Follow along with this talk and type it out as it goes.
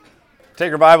Take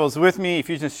your Bibles with me,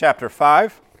 Ephesians chapter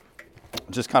 5.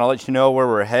 Just kind of let you know where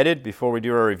we're headed before we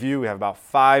do our review. We have about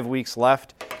 5 weeks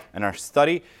left in our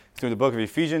study through the book of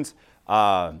Ephesians.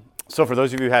 So for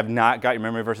those of you who have not got your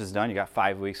memory verses done, you got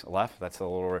 5 weeks left. That's a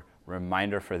little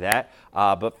reminder for that.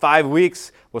 But 5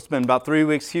 weeks, we'll spend about 3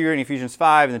 weeks here in Ephesians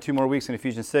 5 and then 2 more weeks in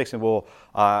Ephesians 6, and we'll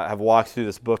have walked through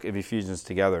this book of Ephesians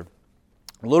together.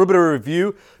 A little bit of a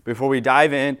review before we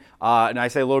dive in, and I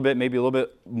say a little bit, maybe a little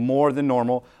bit more than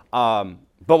normal.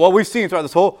 But what we've seen throughout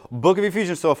this whole book of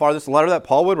Ephesians so far, this letter that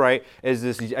Paul would write, is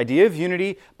this idea of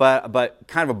unity, but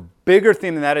kind of a bigger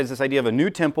theme than that is this idea of a new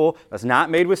temple that's not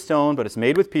made with stone, but it's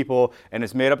made with people, and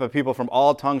it's made up of people from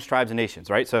all tongues, tribes, and nations,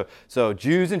 right? So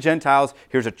Jews and Gentiles,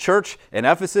 here's a church in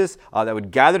Ephesus that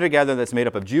would gather together that's made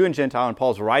up of Jew and Gentile, and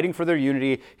Paul's writing for their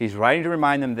unity. He's writing to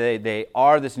remind them that they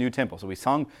are this new temple. So we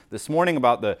sung this morning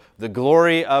about the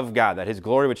glory of God, that his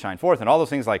glory would shine forth, and all those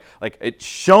things like it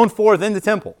shone forth in the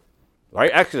temple. Right,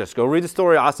 Exodus, go read the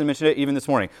story. Austin mentioned it even this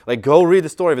morning. Go read the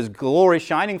story of his glory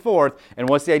shining forth. And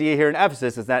what's the idea here in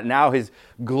Ephesus is that now his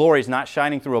glory is not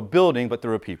shining through a building, but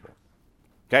through a people.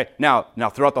 Okay, now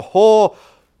throughout the whole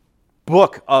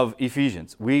book of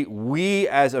Ephesians, we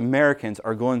as Americans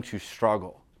are going to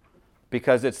struggle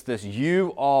because it's this you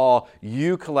all,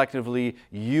 you collectively,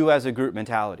 you as a group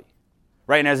mentality.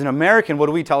 Right, and as an American, what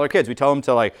do we tell our kids? We tell them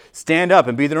to stand up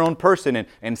and be their own person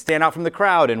and stand out from the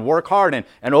crowd and work hard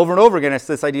and over again. It's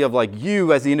this idea of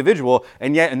you as the individual,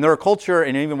 and yet in their culture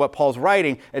and even what Paul's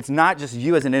writing, it's not just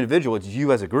you as an individual, it's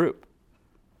you as a group.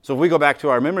 So if we go back to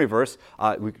our memory verse,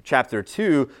 chapter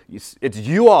 2, it's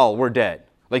you all were dead.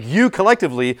 You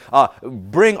collectively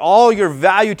bring all your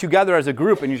value together as a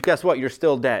group, and guess what? You're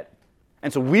still dead.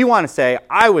 And so we want to say,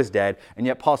 I was dead, and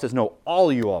yet Paul says, no,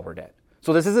 all you all were dead.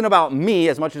 So this isn't about me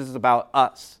as much as it's about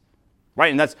us,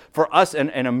 right? And that's, for us in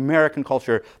American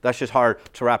culture, that's just hard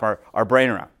to wrap our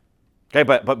brain around. Okay,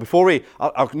 but before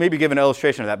I'll maybe give an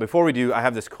illustration of that. Before we do, I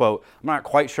have this quote. I'm not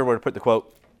quite sure where to put the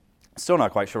quote. Still not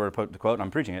quite sure where to put the quote, and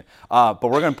I'm preaching it. But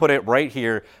we're going to put it right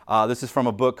here. This is from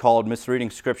a book called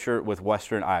Misreading Scripture with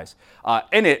Western Eyes.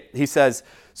 In it, he says,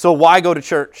 so why go to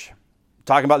church?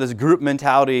 Talking about this group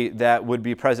mentality that would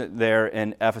be present there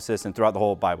in Ephesus and throughout the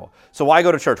whole Bible. So why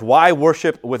go to church? Why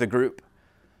worship with a group?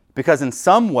 Because in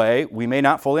some way, we may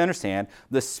not fully understand,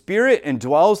 the Spirit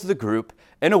indwells the group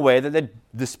in a way that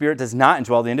the Spirit does not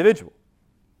indwell the individual.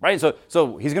 Right?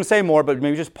 So he's going to say more, but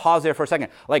maybe just pause there for a second.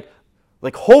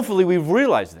 Hopefully we've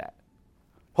realized that.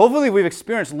 Hopefully we've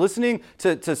experienced listening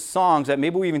to songs that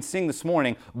maybe we even sing this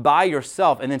morning by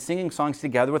yourself and then singing songs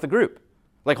together with a group.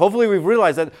 Hopefully we've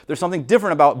realized that there's something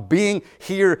different about being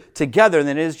here together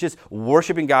than it is just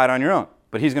worshiping God on your own.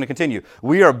 But he's going to continue.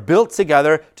 We are built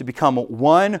together to become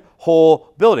one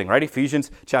whole building, right? Ephesians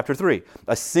chapter 3.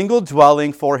 A single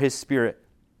dwelling for his Spirit.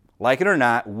 Like it or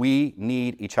not, we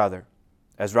need each other.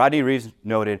 As Rodney Reeves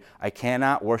noted, I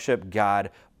cannot worship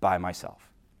God by myself.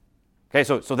 Okay,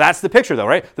 so that's the picture though,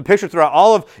 right? The picture throughout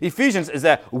all of Ephesians is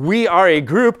that we are a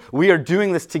group, we are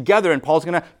doing this together, and Paul's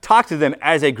going to talk to them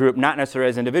as a group, not necessarily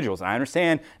as individuals. And I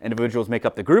understand individuals make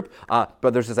up the group,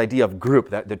 but there's this idea of group,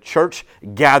 that the church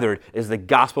gathered is the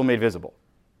gospel made visible.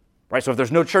 Right? So if there's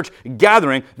no church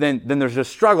gathering, then there's a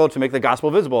struggle to make the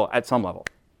gospel visible at some level.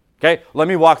 Okay, let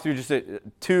me walk through just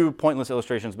 2 pointless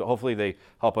illustrations, but hopefully they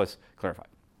help us clarify.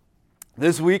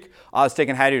 This week, I was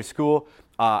taking Hattie to school.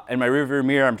 In my rearview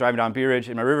mirror, I'm driving down Bee Ridge.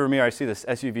 In my rearview mirror, I see this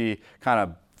SUV kind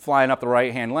of flying up the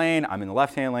right-hand lane. I'm in the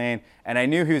left-hand lane, and I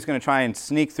knew he was going to try and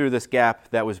sneak through this gap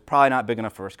that was probably not big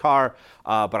enough for his car,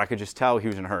 but I could just tell he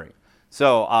was in a hurry.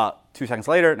 So 2 seconds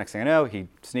later, next thing I know, he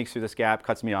sneaks through this gap,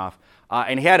 cuts me off,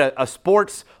 and he had a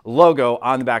sports logo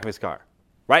on the back of his car.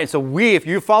 Right? And so if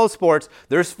you follow sports,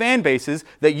 there's fan bases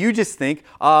that you just think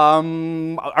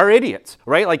are idiots,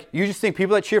 right? You just think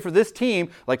people that cheer for this team,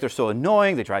 they're so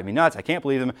annoying, they drive me nuts, I can't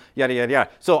believe them, yada, yada, yada.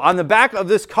 So on the back of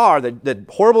this car, that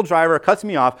horrible driver cuts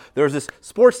me off, there's this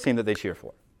sports team that they cheer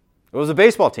for. It was a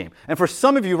baseball team. And for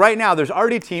some of you right now, there's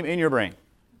already a team in your brain.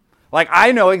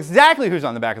 I know exactly who's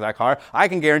on the back of that car. I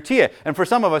can guarantee it. And for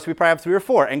some of us, we probably have 3 or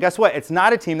 4. And guess what? It's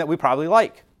not a team that we probably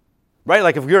like.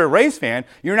 Right? If you're a Rays fan,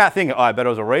 you're not thinking, oh, I bet it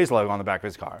was a Rays logo on the back of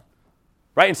his car.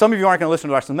 Right? And some of you aren't going to listen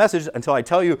to the rest of the message until I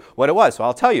tell you what it was. So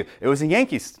I'll tell you. It was a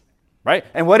Yankees. Right?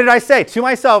 And what did I say? To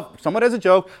myself, somewhat as a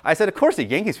joke, I said, of course a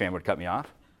Yankees fan would cut me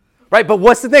off. Right? But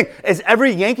what's the thing? Is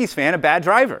every Yankees fan a bad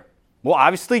driver? Well,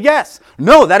 obviously, yes.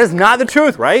 No, that is not the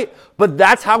truth, right? But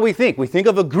that's how we think. We think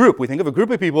of a group. We think of a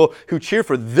group of people who cheer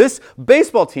for this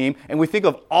baseball team, and we think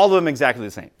of all of them exactly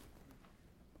the same.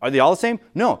 Are they all the same?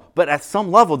 No. But at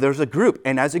some level, there's a group.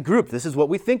 And as a group, this is what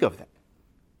we think of them.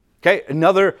 Okay,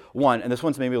 another one, and this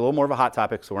one's maybe a little more of a hot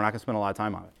topic, so we're not going to spend a lot of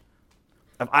time on it.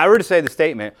 If I were to say the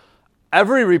statement,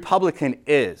 every Republican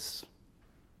is,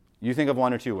 you think of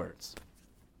one or two words.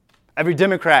 Every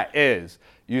Democrat is,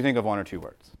 you think of one or two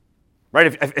words.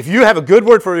 Right? If you have a good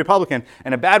word for a Republican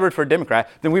and a bad word for a Democrat,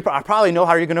 then I probably know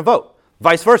how you're going to vote.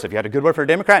 Vice versa. If you had a good word for a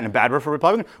Democrat and a bad word for a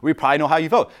Republican, we probably know how you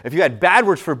vote. If you had bad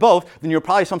words for both, then you're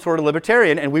probably some sort of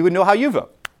libertarian, and we would know how you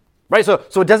vote. Right? So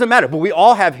it doesn't matter. But we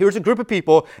all have, here's a group of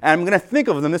people, and I'm going to think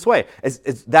of them this way.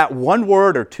 Is that one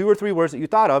word or two or three words that you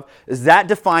thought of, does that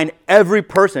define every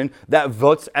person that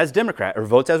votes as Democrat or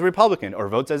votes as Republican or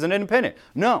votes as an independent?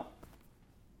 No.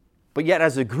 But yet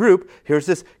as a group, here's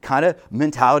this kind of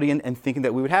mentality and thinking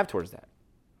that we would have towards that.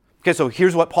 Okay, so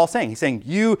here's what Paul's saying. He's saying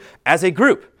you as a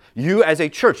group, you as a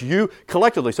church, you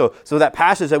collectively. So that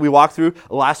passage that we walked through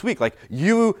last week, like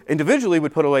you individually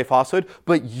would put away falsehood,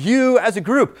 but you as a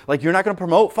group, like you're not going to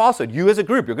promote falsehood. You as a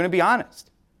group, you're going to be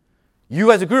honest.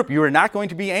 You as a group, you are not going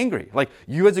to be angry. Like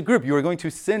you as a group, you are going to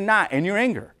sin not in your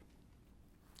anger.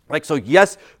 Like, so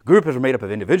yes, groups are made up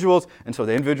of individuals, and so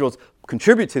the individuals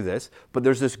contribute to this, but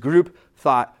there's this group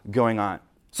thought going on.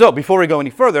 So before we go any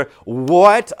further,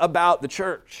 what about the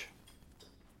church?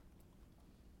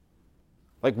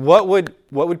 Like what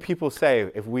would people say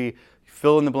if we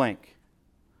fill in the blank?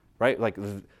 Right? Like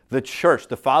the church,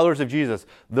 the followers of Jesus,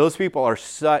 those people are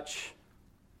such,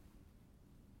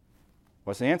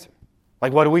 what's the answer?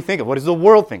 Like what do we think of? What does the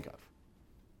world think of?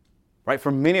 Right?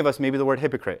 For many of us, maybe the word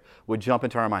hypocrite would jump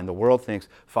into our mind. The world thinks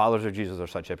followers of Jesus are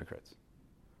such hypocrites.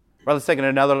 Right, let's take it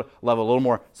another level, a little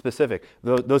more specific.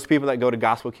 Those people that go to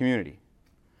gospel community,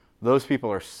 those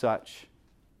people are such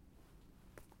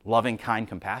loving, kind,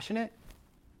 compassionate,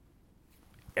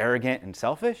 arrogant, and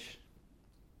selfish.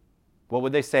 What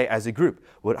would they say as a group?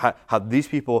 How these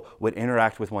people would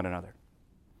interact with one another.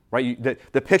 Right?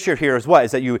 The picture here is what?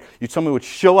 Is that someone would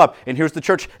show up, and here's the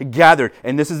church gathered,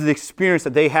 and this is the experience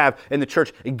that they have in the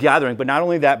church gathering. But not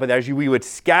only that, but as we would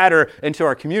scatter into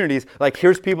our communities, like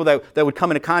here's people that would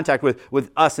come into contact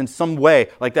with us in some way,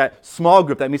 like that small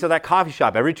group that meets at that coffee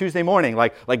shop every Tuesday morning.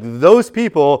 Like those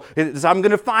people, I'm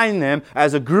going to find them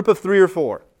as a group of 3 or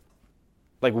 4.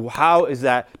 Like how is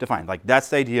that defined? Like that's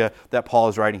the idea that Paul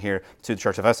is writing here to the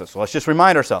church of Ephesus. So let's just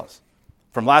remind ourselves.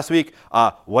 From last week,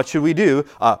 what should we do?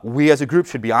 We as a group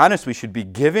should be honest. We should be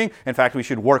giving. In fact, we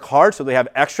should work hard so they have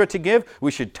extra to give.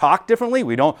 We should talk differently.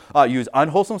 We don't use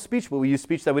unwholesome speech, but we use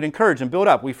speech that would encourage and build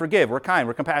up. We forgive. We're kind.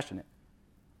 We're compassionate.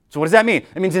 So what does that mean?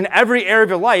 It means in every area of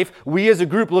your life, we as a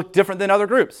group look different than other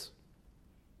groups.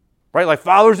 Right? Like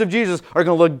followers of Jesus are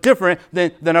going to look different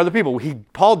than other people.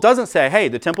 Paul doesn't say, hey,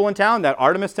 the temple in town, that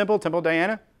Artemis temple, Temple of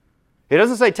Diana, he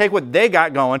doesn't say take what they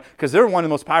got going, because they're one of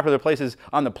the most popular places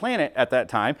on the planet at that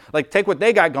time. Like take what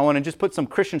they got going and just put some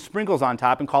Christian sprinkles on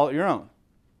top and call it your own.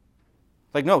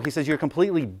 Like no, he says you're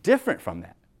completely different from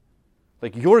that.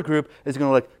 Like your group is going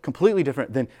to look completely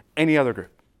different than any other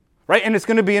group. Right? And it's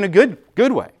going to be in a good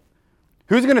way.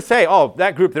 Who's going to say, oh,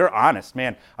 that group, they're honest,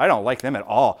 man. I don't like them at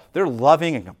all. They're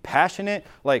loving and compassionate.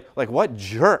 Like what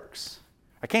jerks.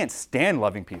 I can't stand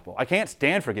loving people. I can't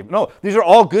stand forgiving. No, these are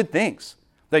all good things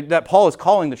that Paul is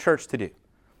calling the church to do.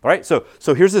 All right, so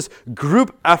here's this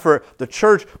group effort. The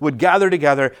church would gather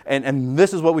together, and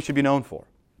this is what we should be known for.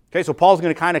 Okay, so Paul's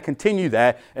going to kind of continue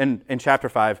that in chapter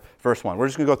 5, verse 1. We're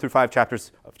just going to go through 5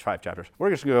 chapters. We're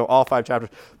just going to go all 5 chapters.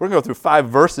 We're going to go through 5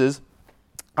 verses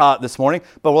this morning,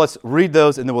 but let's read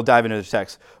those, and then we'll dive into the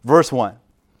text. Verse 1,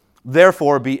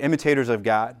 therefore be imitators of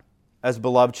God as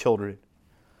beloved children,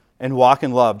 and walk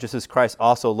in love, just as Christ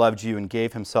also loved you and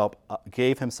gave himself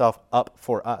up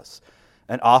for us,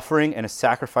 an offering and a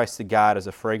sacrifice to God as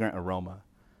a fragrant aroma.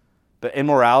 But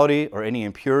immorality or any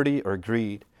impurity or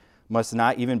greed must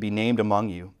not even be named among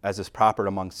you, as is proper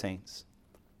among saints.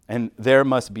 And there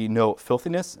must be no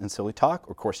filthiness and silly talk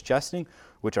or coarse jesting,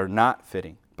 which are not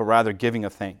fitting, but rather giving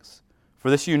of thanks. For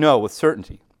this you know with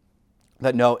certainty,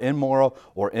 that no immoral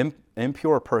or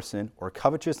impure person or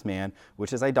covetous man,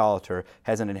 which is idolater,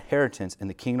 has an inheritance in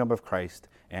the kingdom of Christ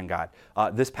and God.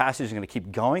 This passage is going to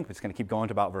keep going. It's going to keep going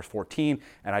to about verse 14,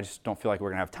 and I just don't feel like we're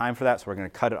going to have time for that, so we're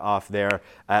going to cut it off there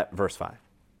at verse 5.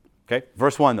 Okay,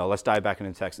 verse 1, though. Let's dive back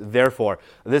into the text. Therefore.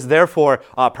 This therefore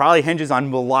probably hinges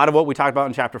on a lot of what we talked about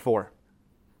in chapter 4.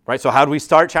 Right, so how do we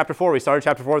start chapter 4? We started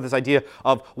chapter 4 with this idea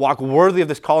of walk worthy of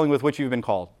this calling with which you've been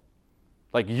called.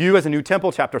 Like you as a new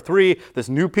temple, chapter 3, this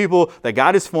new people that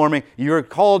God is forming, you're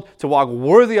called to walk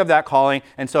worthy of that calling.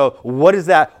 And so what does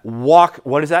that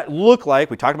look like?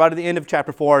 We talked about it at the end of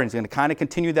chapter 4, and he's going to kind of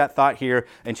continue that thought here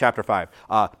in chapter 5.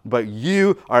 But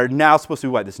you are now supposed to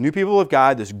be what? This new people of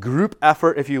God, this group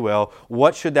effort, if you will.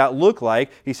 What should that look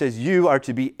like? He says you are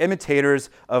to be imitators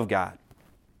of God.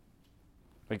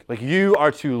 Like you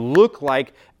are to look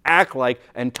like act like,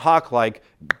 and talk like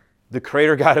the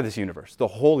creator God of this universe, the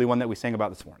Holy One that we sang about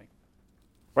this morning.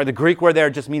 Right? The Greek word there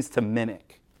just means to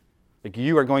mimic. Like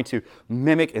you are going to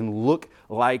mimic and look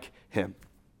like him.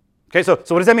 Okay, so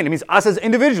what does that mean? It means us as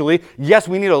individually, yes,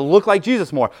 we need to look like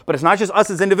Jesus more. But it's not just us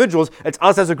as individuals, it's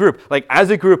us as a group. Like as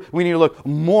a group, we need to look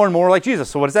more and more like Jesus.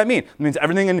 So what does that mean? It means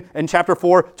everything in chapter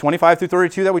 4, 25 through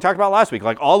 32 that we talked about last week.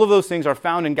 Like all of those things are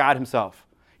found in God himself.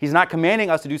 He's not commanding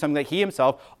us to do something that he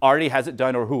himself already hasn't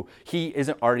done or who he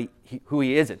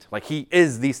isn't. Like he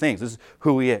is these things. This is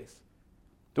who he is.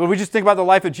 When we just think about the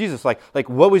life of Jesus, like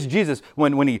what was Jesus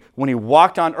when he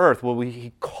walked on earth? Well,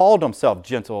 he called himself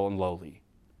gentle and lowly.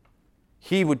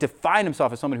 He would define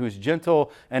himself as someone who is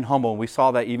gentle and humble. And we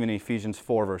saw that even in Ephesians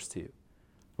 4, verse 2.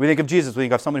 We think of Jesus, we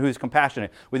think of someone who is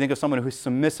compassionate. We think of someone who is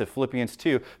submissive, Philippians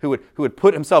 2, who would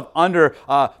put himself under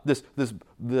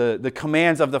the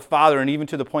commands of the Father and even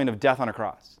to the point of death on a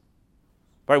cross.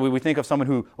 Right? We think of someone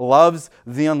who loves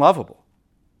the unlovable.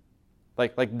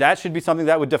 Like that should be something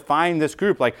that would define this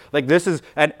group. Like this is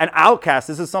an outcast.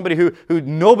 This is somebody who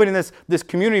nobody in this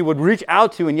community would reach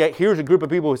out to, and yet here's a group of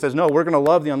people who says, no, we're going to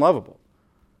love the unlovable.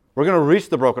 We're going to reach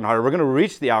the brokenhearted. We're going to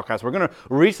reach the outcast. We're going to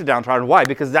reach the downtrodden. Why?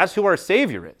 Because that's who our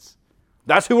Savior is.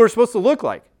 That's who we're supposed to look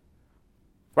like.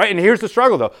 Right? And here's the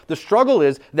struggle, though. The struggle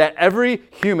is that every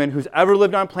human who's ever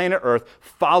lived on planet Earth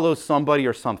follows somebody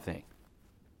or something.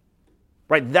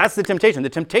 Right? That's the temptation. The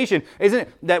temptation isn't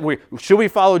that should we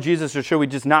follow Jesus or should we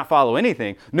just not follow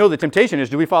anything? No, the temptation is,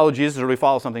 do we follow Jesus or do we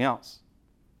follow something else?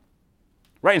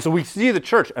 Right? And so we see the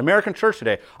church, American church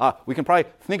today, we can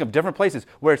probably think of different places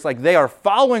where it's like they are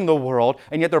following the world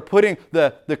and yet they're putting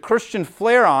the Christian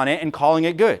flair on it and calling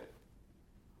it good.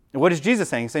 And what is Jesus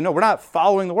saying? He's saying, no, we're not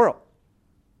following the world.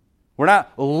 We're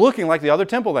not looking like the other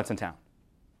temple that's in town.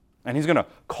 And he's going to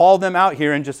call them out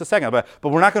here in just a second. But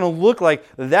we're not going to look like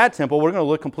that temple. We're going to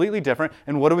look completely different.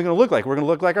 And what are we going to look like? We're going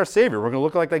to look like our Savior. We're going to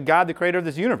look like the God, the creator of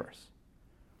this universe.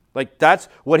 Like that's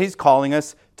what he's calling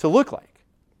us to look like.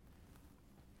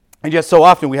 And yet so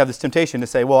often we have this temptation to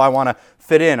say, well, I want to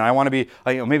fit in. I want to be,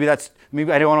 maybe I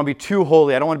don't want to be too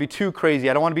holy. I don't want to be too crazy.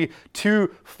 I don't want to be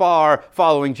too far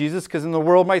following Jesus because then the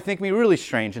world might think me really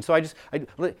strange. And so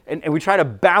and we try to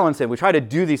balance it. We try to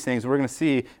do these things. We're going to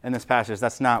see in this passage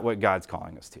that's not what God's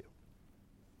calling us to.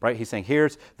 Right? He's saying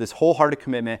here's this wholehearted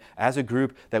commitment as a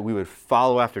group that we would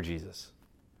follow after Jesus.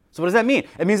 So what does that mean?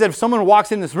 It means that if someone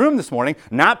walks in this room this morning,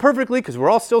 not perfectly because we're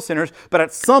all still sinners, but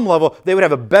at some level they would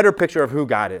have a better picture of who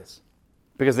God is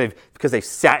because they've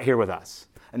sat here with us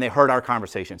and they heard our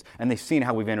conversations and they've seen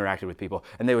how we've interacted with people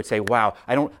and they would say, wow,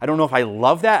 I don't know if I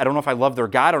love that. I don't know if I love their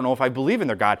God. I don't know if I believe in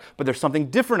their God, but there's something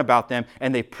different about them,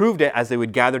 and they proved it as they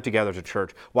would gather together as a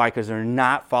church. Why? Because they're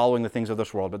not following the things of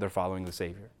this world, but they're following the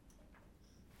Savior.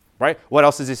 Right? What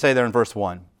else does he say there in verse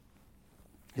 1?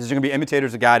 He says, you're going to be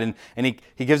imitators of God, and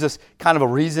he gives us kind of a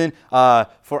reason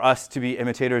for us to be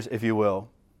imitators, if you will.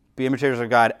 Be imitators of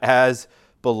God as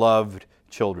beloved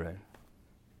children.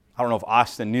 I don't know if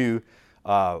Austin knew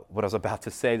what I was about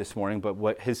to say this morning, but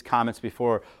what his comments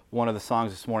before one of the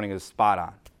songs this morning is spot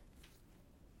on.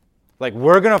 Like,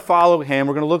 we're going to follow him,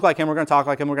 we're going to look like him, we're going to talk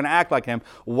like him, we're going to act like him.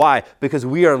 Why? Because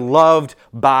we are loved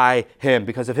by him,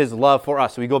 because of his love for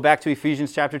us. So we go back to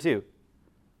Ephesians chapter 2.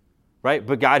 Right?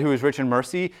 But God, who is rich in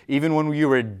mercy, even when you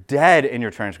were dead in your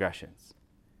transgressions,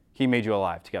 he made you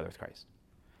alive together with Christ.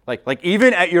 Like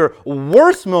even at your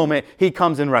worst moment, he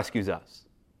comes and rescues us.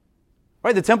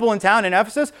 Right? The temple in town in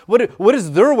Ephesus, what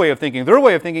is their way of thinking? Their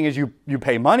way of thinking is you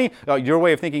pay money. Your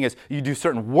way of thinking is you do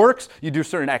certain works, you do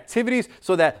certain activities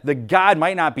so that the God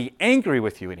might not be angry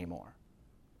with you anymore.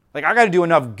 Like, I got to do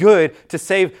enough good to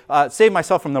save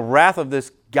myself from the wrath of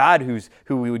this God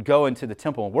who we would go into the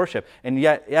temple and worship. And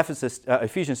yet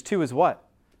Ephesians 2 is what?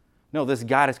 No, this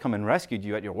God has come and rescued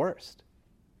you at your worst.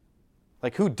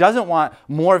 Like, who doesn't want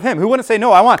more of him? Who wouldn't say,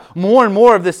 no, I want more and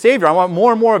more of this Savior. I want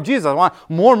more and more of Jesus. I want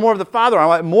more and more of the Father. I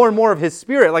want more and more of his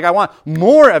Spirit. Like, I want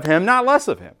more of him, not less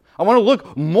of him. I want to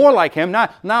look more like him,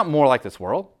 not more like this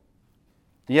world.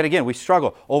 And yet again, we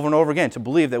struggle over and over again to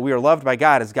believe that we are loved by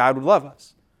God as God would love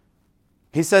us.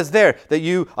 He says there that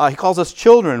he calls us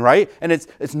children, right? And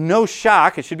it's no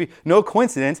shock, it should be no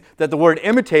coincidence that the word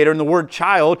imitator and the word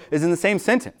child is in the same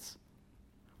sentence.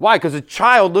 Why? Because a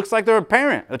child looks like their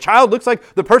parent. A child looks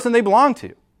like the person they belong to.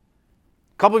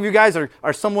 A couple of you guys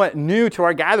are somewhat new to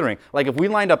our gathering. Like if we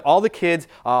lined up all the kids,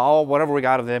 all whatever we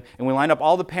got of them, and we lined up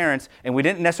all the parents, and we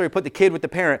didn't necessarily put the kid with the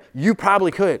parent, you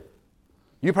probably could.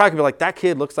 You probably could be like, that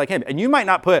kid looks like him. And you might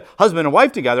not put husband and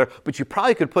wife together, but you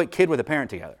probably could put kid with a parent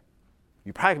together.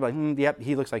 You probably could be like, yep,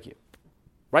 he looks like you.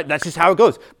 Right? That's just how it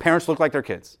goes. Parents look like their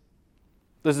kids.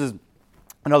 This is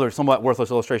Another somewhat worthless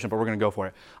illustration, but we're going to go for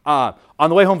it. On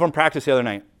the way home from practice the other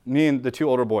night, me and the two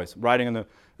older boys riding in the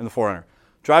 4Runner,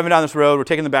 driving down this road. We're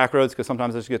taking the back roads because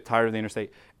sometimes I just get tired of the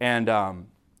interstate. And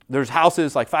there's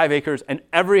houses, like 5 acres, and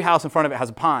every house in front of it has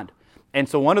a pond. And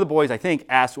so one of the boys, I think,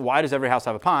 asked, why does every house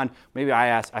have a pond? Maybe I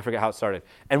asked, I forget how it started.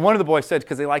 And one of the boys said,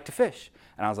 because they like to fish.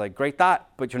 And I was like, great thought,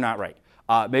 but you're not right.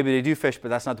 Maybe they do fish, but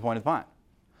that's not the point of the pond.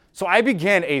 So I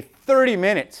began a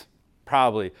 30-minute,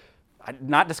 probably,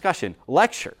 not discussion,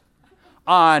 lecture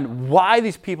on why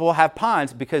these people have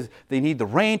ponds, because they need the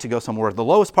rain to go somewhere, the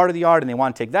lowest part of the yard, and they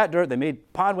want to take that dirt they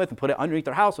made pond with and put it underneath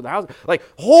their house or their house. Like,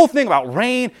 whole thing about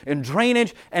rain and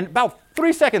drainage, and about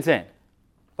 3 seconds in,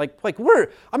 I'm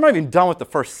not even done with the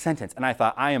first sentence, and I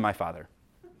thought, I am my father.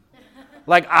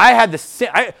 Like, I had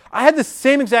the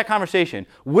same exact conversation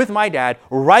with my dad,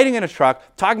 riding in a truck,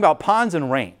 talking about ponds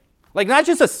and rain. Like, not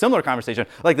just a similar conversation,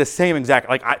 like the same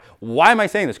exact, why am I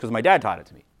saying this? Because my dad taught it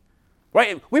to me.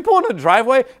 Right? We pull into the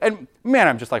driveway, and man,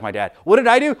 I'm just like my dad. What did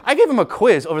I do? I gave him a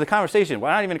quiz over the conversation.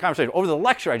 Well, not even a conversation, over the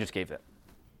lecture I just gave him.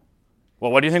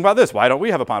 Well, what do you think about this? Why don't we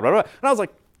have a pond? Blah, blah, blah. And I was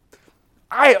like,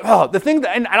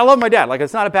 and I love my dad. Like,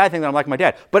 it's not a bad thing that I'm like my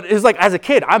dad. But it's like, as a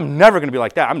kid, I'm never going to be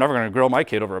like that. I'm never going to grill my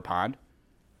kid over a pond.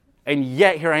 And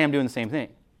yet, here I am doing the same thing.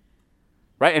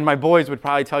 Right? And my boys would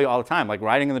probably tell you all the time, like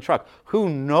riding in the truck, who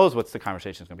knows what the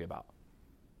conversation is going to be about?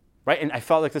 Right? And I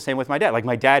felt like the same with my dad. Like,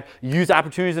 my dad used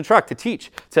opportunities in the truck to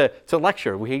teach, to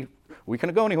lecture. We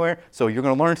couldn't go anywhere, so you're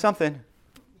going to learn something.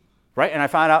 Right? And I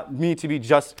found out me to be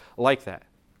just like that.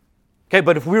 Okay,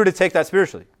 but if we were to take that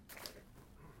spiritually,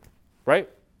 right?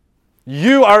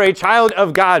 You are a child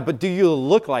of God, but do you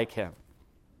look like him?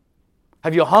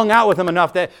 Have you hung out with him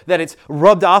enough that it's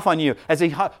rubbed off on you?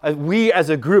 We as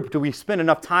a group, do we spend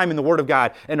enough time in the Word of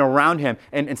God and around him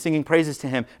and singing praises to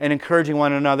him and encouraging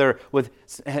one another with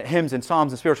hymns and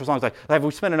psalms and spiritual songs? Like, have we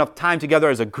spent enough time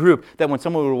together as a group that when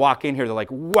someone would walk in here, they're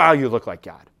like, wow, you look like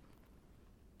God.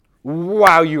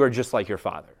 Wow, you are just like your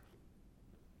Father.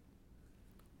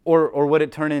 Or would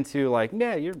it turn into like,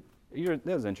 yeah, that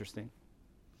was interesting.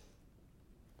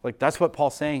 Like, that's what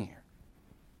Paul's saying here.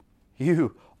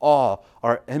 You all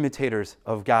are imitators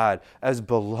of God as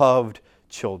beloved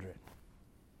children.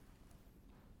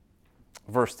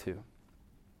 Verse 2.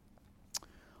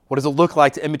 What does it look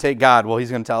like to imitate God? Well,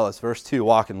 he's going to tell us. Verse 2,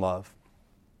 walk in love.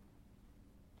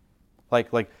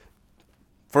 Like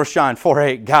 1 John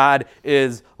 4:8, God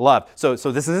is love. So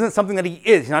this isn't something that he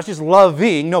is. He's not just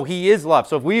loving. No, he is love.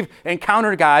 So if we've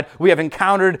encountered God, we have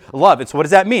encountered love. And so what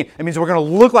does that mean? It means we're going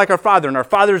to look like our Father, and our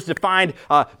Father is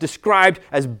described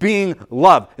as being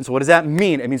love. And so what does that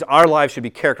mean? It means our lives should be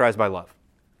characterized by love.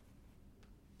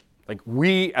 Like,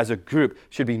 we as a group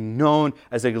should be known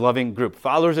as a loving group.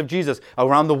 Followers of Jesus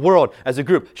around the world as a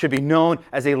group should be known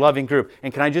as a loving group.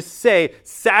 And can I just say,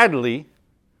 sadly,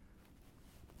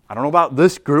 I don't know about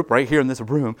this group right here in this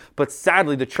room, but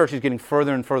sadly the church is getting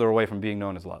further and further away from being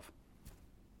known as love.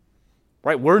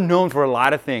 Right? We're known for a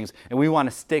lot of things, and we want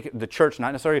to stick the church,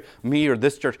 not necessarily me or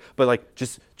this church, but like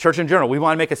just church in general. We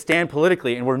want to make a stand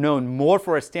politically, and we're known more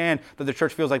for a stand that the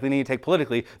church feels like they need to take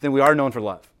politically than we are known for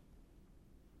love.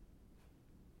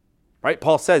 Right?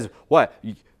 Paul says, what?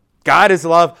 God is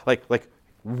love. Like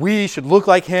we should look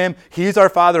like him. He's our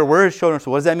Father. We're his children. So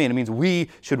what does that mean? It means we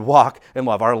should walk in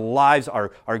love. Our lives,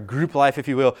 our group life, if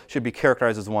you will, should be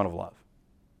characterized as one of love.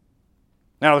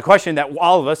 Now, the question that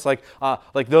all of us, like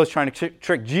those trying to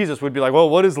trick Jesus, would be like, well,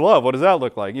 what is love? What does that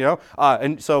look like?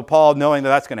 And so Paul, knowing that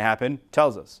that's going to happen,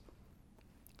 tells us,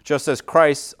 just as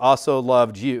Christ also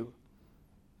loved you.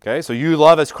 Okay, so you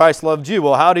love as Christ loved you.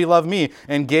 Well, how did he love me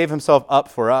and gave himself up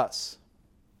for us?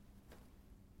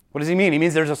 What does he mean? He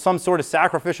means there's some sort of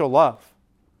sacrificial love.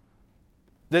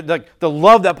 The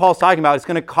love that Paul's talking about is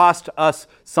going to cost us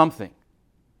something.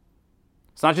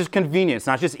 It's not just convenient. It's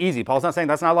not just easy. Paul's not saying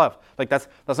that's not love. Like that's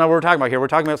not what we're talking about here. We're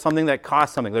talking about something that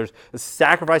costs something. There's a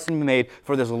sacrifice to be made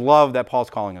for this love that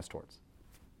Paul's calling us towards.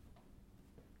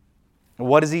 And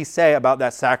what does he say about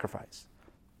that sacrifice?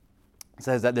 It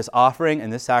says that this offering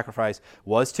and this sacrifice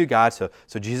was to God. So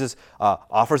Jesus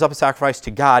offers up a sacrifice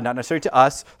to God, not necessarily to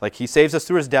us. Like, he saves us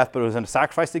through his death, but it was a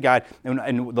sacrifice to God.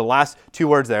 And the last two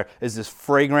words there is this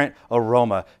fragrant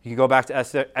aroma. You can go back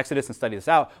to Exodus and study this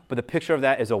out, but the picture of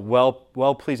that is a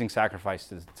well-pleasing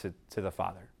sacrifice to the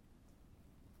Father.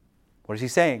 What is he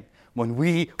saying? When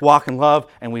we walk in love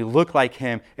and we look like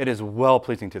him, it is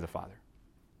well-pleasing to the Father.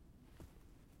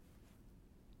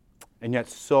 And yet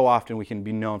so often we can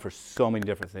be known for so many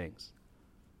different things.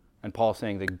 And Paul's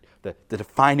saying the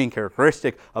defining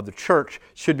characteristic of the church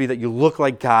should be that you look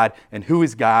like God. And who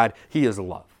is God? He is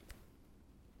love.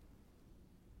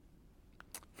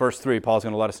 verse 3, Paul's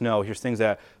going to let us know, here's things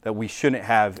that we shouldn't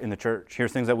have in the church.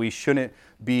 Here's things that we shouldn't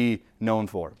be known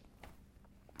for.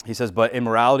 He says, but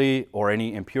immorality or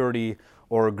any impurity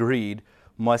or greed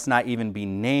must not even be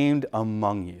named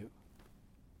among you.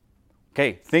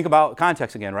 Okay, think about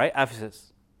context again, right?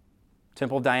 Ephesus,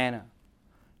 Temple of Diana.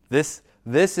 This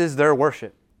is their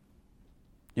worship.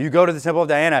 You go to the Temple of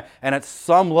Diana, and at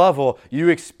some level, you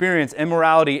experience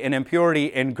immorality and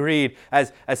impurity and greed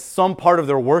as some part of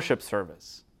their worship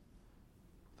service.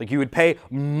 Like you would pay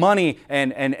money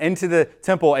and into the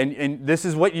temple, and this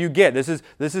is what you get. This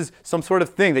is some sort of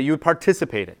thing that you would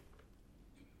participate in.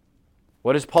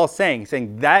 What is Paul saying? He's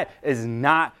saying that is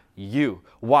not you.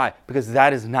 Why? Because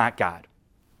that is not God.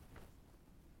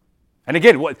 And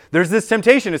again, there's this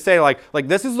temptation to say like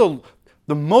this is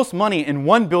the most money in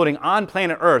one building on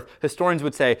planet Earth, historians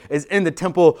would say, is in the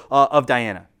Temple of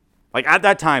Diana. Like at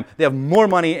that time, they have more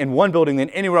money in one building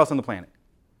than anywhere else on the planet.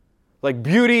 Like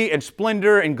beauty and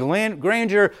splendor and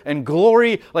grandeur and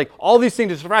glory, like all these things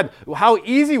to describe. How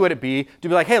easy would it be to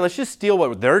be like, hey, let's just steal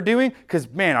what they're doing because,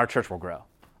 man, our church will grow.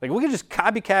 Like we could just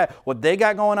copycat what they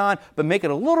got going on, but make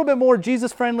it a little bit more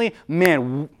Jesus-friendly.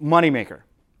 Man, moneymaker,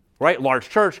 right? Large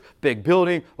church, big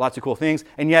building, lots of cool things.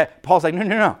 And yet Paul's like,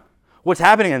 no. What's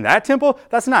happening in that temple,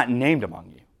 that's not named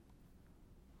among you.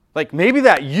 Like maybe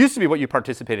that used to be what you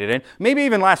participated in. Maybe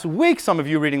even last week some of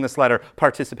you reading this letter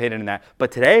participated in that.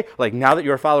 But today, like now that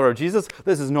you're a follower of Jesus,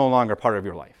 this is no longer part of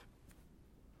your life.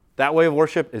 That way of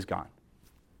worship is gone.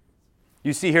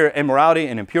 You see here immorality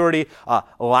and impurity.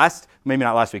 Maybe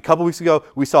not last week, a couple weeks ago,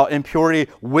 we saw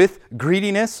impurity with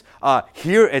greediness.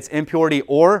 Here it's impurity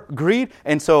or greed.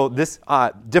 And so this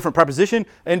different preposition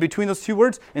in between those two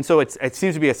words. And so it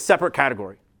seems to be a separate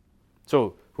category.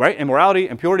 So, right, immorality,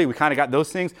 impurity, we kind of got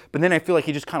those things. But then I feel like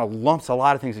he just kind of lumps a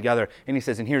lot of things together. And he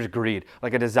says, and here's greed,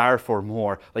 like a desire for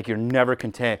more. Like you're never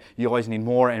content. You always need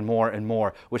more and more and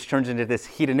more, which turns into this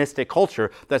hedonistic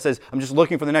culture that says, I'm just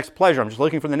looking for the next pleasure. I'm just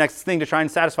looking for the next thing to try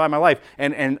and satisfy my life.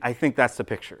 And I think that's the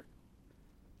picture.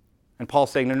 And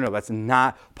Paul's saying, no, that's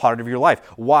not part of your life.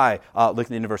 Why? Look at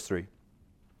the end of verse 3.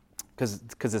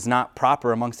 Because it's not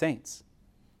proper among saints.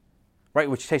 Right,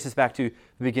 which takes us back to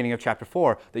the beginning of chapter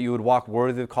 4, that you would walk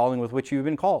worthy of the calling with which you've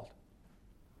been called.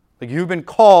 Like you've been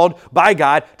called by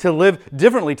God to live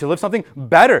differently, to live something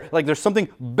better. Like there's something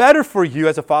better for you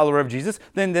as a follower of Jesus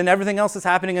than everything else that's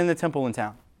happening in the temple in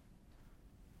town.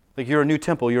 Like you're a new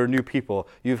temple, you're a new people.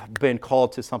 You've been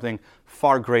called to something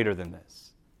far greater than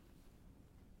this.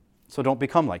 So don't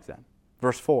become like them.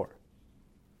 Verse 4.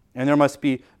 And there must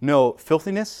be no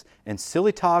filthiness and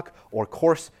silly talk or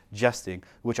coarse jesting,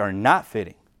 which are not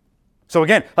fitting. So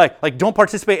again, like don't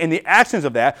participate in the actions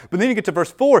of that. But then you get to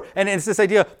verse 4, and it's this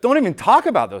idea, don't even talk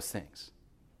about those things.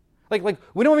 Like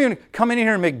we don't even come in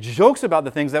here and make jokes about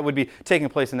the things that would be taking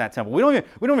place in that temple. We don't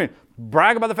even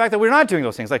brag about the fact that we're not doing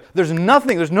those things. Like there's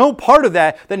no part of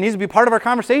that needs to be part of our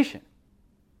conversation.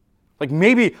 Like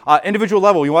maybe individual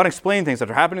level, you want to explain things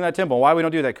that are happening in that temple, why we don't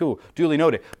do that, cool, duly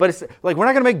noted. But it's like we're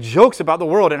not going to make jokes about the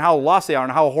world and how lost they are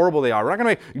and how horrible they are. We're not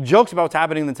going to make jokes about what's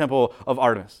happening in the temple of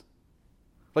Artemis.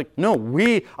 Like, no,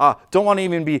 we don't want to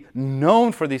even be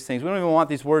known for these things. We don't even want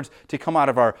these words to come out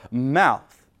of our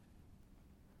mouth.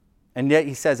 And yet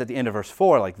he says at the end of verse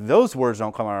 4, like those words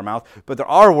don't come out of our mouth, but there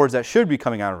are words that should be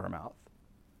coming out of our mouth.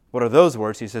 What are those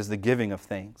words? He says the giving of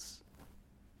thanks.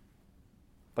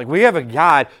 Like we have a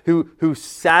God who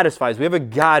satisfies. We have a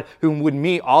God who would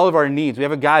meet all of our needs. We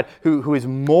have a God who is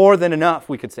more than enough,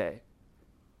 we could say.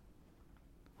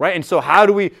 Right? And so how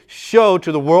do we show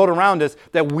to the world around us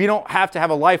that we don't have to have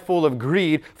a life full of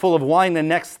greed, full of wanting the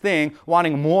next thing,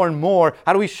 wanting more and more?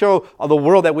 How do we show the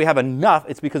world that we have enough?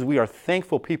 It's because we are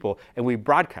thankful people and we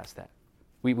broadcast that.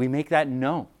 We make that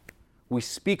known. We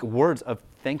speak words of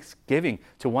thanksgiving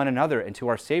to one another and to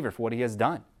our Savior for what He has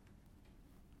done.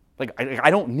 Like, I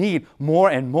don't need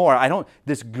more and more.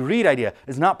 This greed idea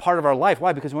is not part of our life.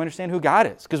 Why? Because we understand who God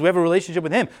is. Because we have a relationship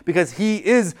with Him. Because He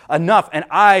is enough and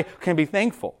I can be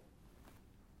thankful.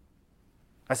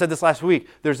 I said this last week.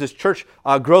 There's this church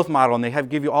growth model and they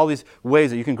give you all these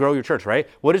ways that you can grow your church, right?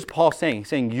 What is Paul saying? He's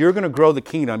saying you're going to grow the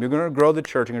kingdom. You're going to grow the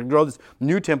church. You're going to grow this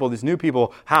new temple, these new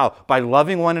people. How? By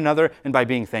loving one another and by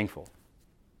being thankful.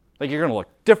 Like you're going to look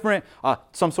different,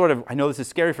 some sort of, I know this is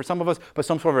scary for some of us, but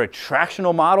some sort of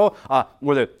attractional model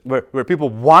where people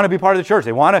want to be part of the church.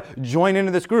 They want to join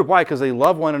into this group. Why? Because they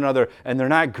love one another and they're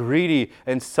not greedy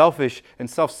and selfish and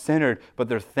self-centered, but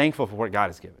they're thankful for what God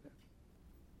has given them.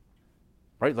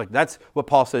 Right? Like that's what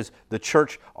Paul says the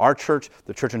church, our church,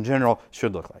 the church in general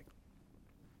should look like.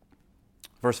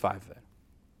 Verse 5 then.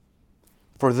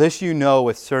 For this you know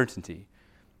with certainty.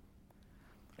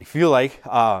 I feel like...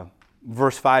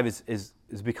 verse 5 is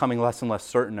is becoming less and less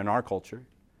certain in our culture.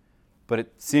 But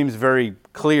it seems very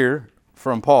clear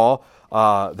from Paul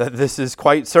that this is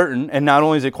quite certain. And not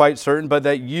only is it quite certain, but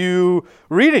that you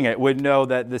reading it would know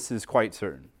that this is quite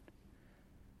certain.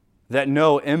 That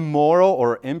no immoral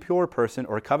or impure person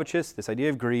or covetous, this idea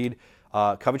of greed,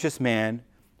 covetous man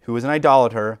who is an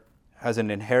idolater has an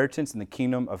inheritance in the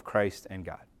kingdom of Christ and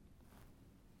God.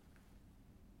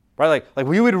 Right? Like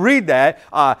we would read that,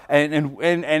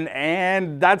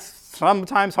 and that's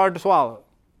sometimes hard to swallow.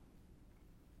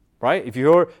 Right? If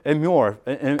you're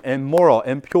immoral,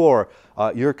 impure,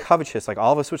 you're covetous, like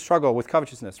all of us would struggle with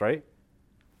covetousness, right?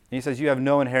 And he says you have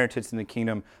no inheritance in the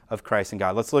kingdom of Christ and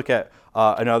God. Let's look at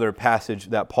another passage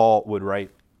that Paul would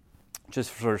write, just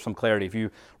for some clarity. If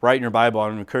you write in your Bible, I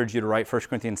would encourage you to write 1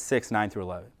 Corinthians 6, 9 through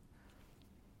 11.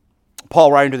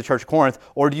 Paul writing to the church of Corinth,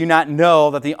 or do you not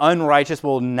know that the unrighteous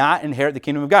will not inherit the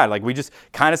kingdom of God? Like we just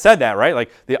kind of said that, right?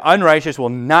 Like the unrighteous will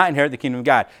not inherit the kingdom of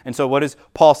God. And so what does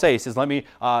Paul say? He says, let me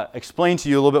explain to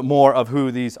you a little bit more of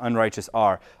who these unrighteous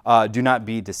are. Do not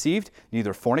be deceived.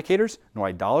 Neither fornicators, nor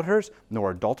idolaters,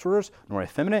 nor adulterers, nor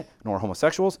effeminate, nor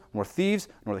homosexuals, nor thieves,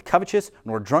 nor the covetous,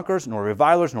 nor drunkards, nor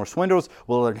revilers, nor swindlers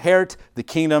will inherit the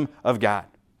kingdom of God.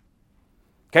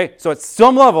 Okay, so at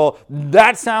some level,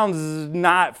 that sounds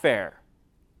not fair.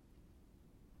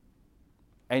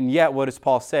 And yet, what does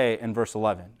Paul say in verse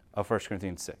 11 of 1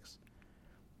 Corinthians 6?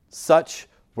 Such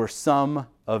were some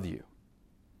of you.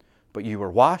 But you were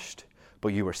washed, but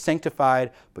you were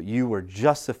sanctified, but you were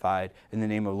justified in the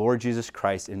name of Lord Jesus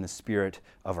Christ in the Spirit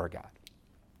of our God.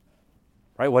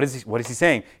 Right? What is he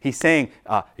saying? He's saying,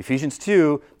 Ephesians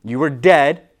 2, you were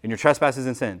dead in your trespasses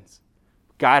and sins.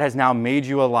 God has now made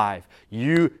you alive.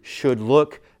 You should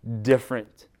look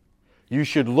different. You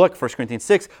should look, 1 Corinthians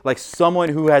 6, like someone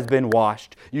who has been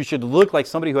washed. You should look like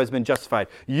somebody who has been justified.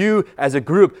 You, as a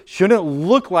group, shouldn't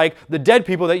look like the dead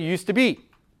people that you used to be.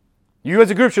 You, as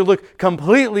a group, should look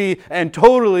completely and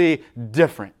totally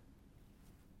different.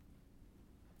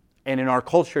 And in our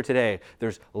culture today,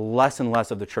 there's less and less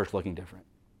of the church looking different.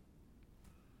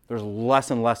 There's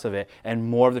less and less of it, and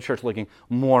more of the church looking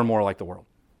more and more like the world.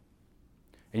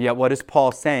 And yet, what is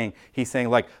Paul saying? He's saying,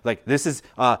 like this is,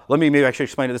 let me maybe actually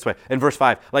explain it this way. In verse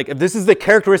 5, like if this is the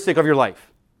characteristic of your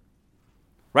life,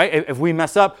 right? If we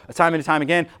mess up time and time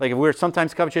again, like if we're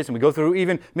sometimes covetous and we go through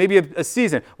even maybe a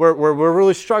season where we're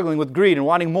really struggling with greed and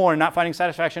wanting more and not finding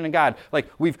satisfaction in God, like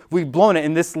we've blown it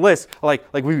in this list, like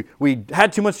we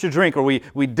had too much to drink or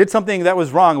we did something that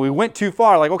was wrong, we went too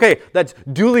far, like okay, that's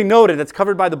duly noted, that's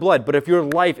covered by the blood. But if your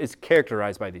life is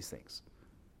characterized by these things,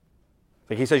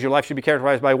 like he says your life should be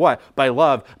characterized by what? By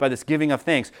love, by this giving of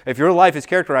thanks. If your life is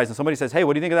characterized and somebody says, hey,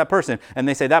 what do you think of that person? And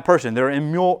they say that person, they're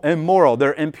immoral,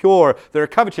 they're impure, they're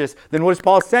covetous, then what is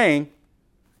Paul saying?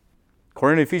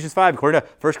 According to Ephesians 5, according to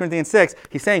 1 Corinthians 6,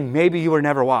 he's saying maybe you were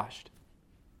never washed.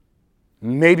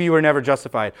 Maybe you were never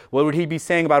justified. What would he be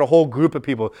saying about a whole group of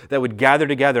people that would gather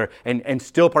together and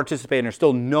still participate and are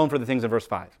still known for the things in verse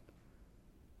 5?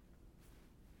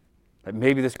 That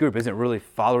maybe this group isn't really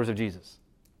followers of Jesus.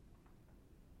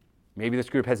 Maybe this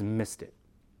group has missed it.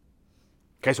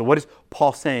 Okay, so what is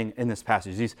Paul saying in this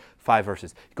passage, these 5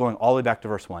 verses? Going all the way back to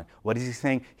verse 1. What is he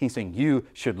saying? He's saying you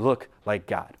should look like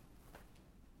God.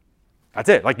 That's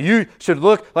it. Like you should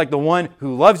look like the one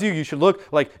who loves you. You should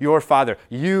look like your Father.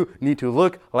 You need to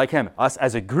look like Him. Us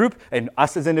as a group and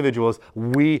us as individuals,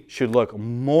 we should look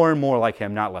more and more like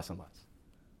Him, not less and less.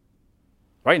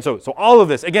 Right? And so all of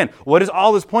this, again, what is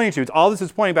all this pointing to? All this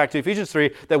is pointing back to Ephesians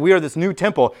 3, that we are this new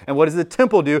temple. And what does the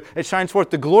temple do? It shines forth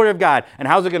the glory of God. And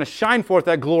how is it going to shine forth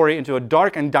that glory into a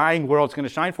dark and dying world? It's going to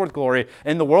shine forth glory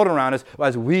in the world around us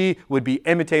as we would be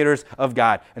imitators of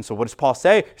God. And so what does Paul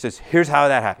say? He says, here's how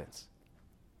that happens.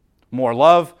 More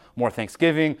love, more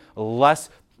thanksgiving, less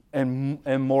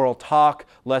immoral talk,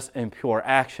 less impure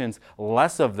actions,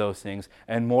 less of those things,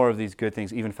 and more of these good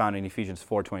things, even found in Ephesians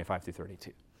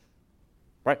 4:25-32.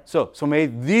 Right? So may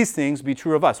these things be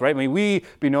true of us, right? May we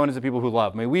be known as the people who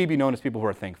love. May we be known as people who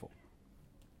are thankful.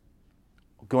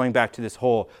 Going back to this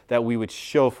whole, that we would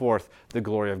show forth the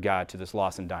glory of God to this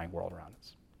lost and dying world around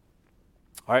us.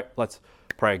 All right, let's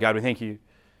pray. God, we thank you.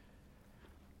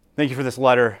 Thank you for this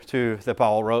letter that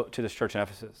Paul wrote to this church in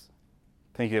Ephesus.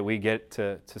 Thank you that we get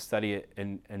to study it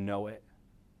and know it.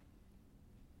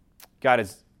 God,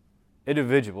 as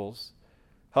individuals,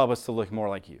 help us to look more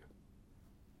like you.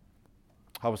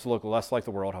 Help us to look less like the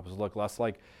world. Help us to look less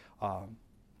like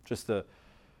just the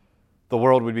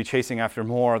world would be chasing after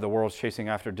more. The world's chasing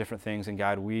after different things. And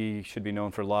God, we should be known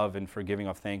for love and for giving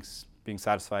of thanks, being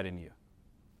satisfied in you.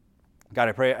 God,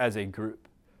 I pray as a group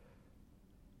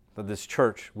that this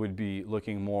church would be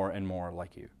looking more and more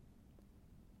like you.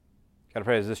 God, I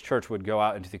pray as this church would go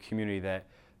out into the community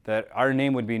that our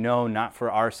name would be known not for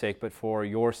our sake, but for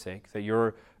your sake, that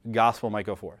your gospel might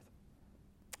go forth.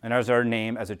 And as our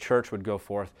name as a church would go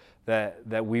forth,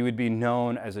 that we would be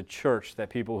known as a church that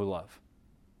people who love.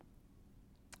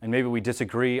 And maybe we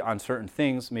disagree on certain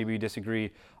things. Maybe we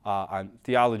disagree on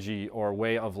theology or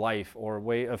way of life or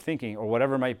way of thinking or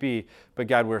whatever it might be. But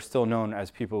God, we're still known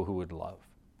as people who would love.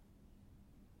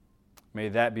 May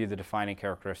that be the defining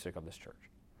characteristic of this church,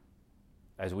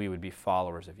 as we would be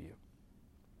followers of you.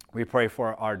 We pray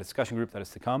for our discussion group that is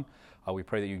to come. We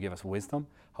pray that you give us wisdom.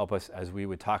 Help us as we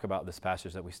would talk about this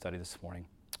passage that we studied this morning.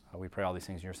 We pray all these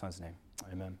things in your Son's name.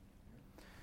 Amen.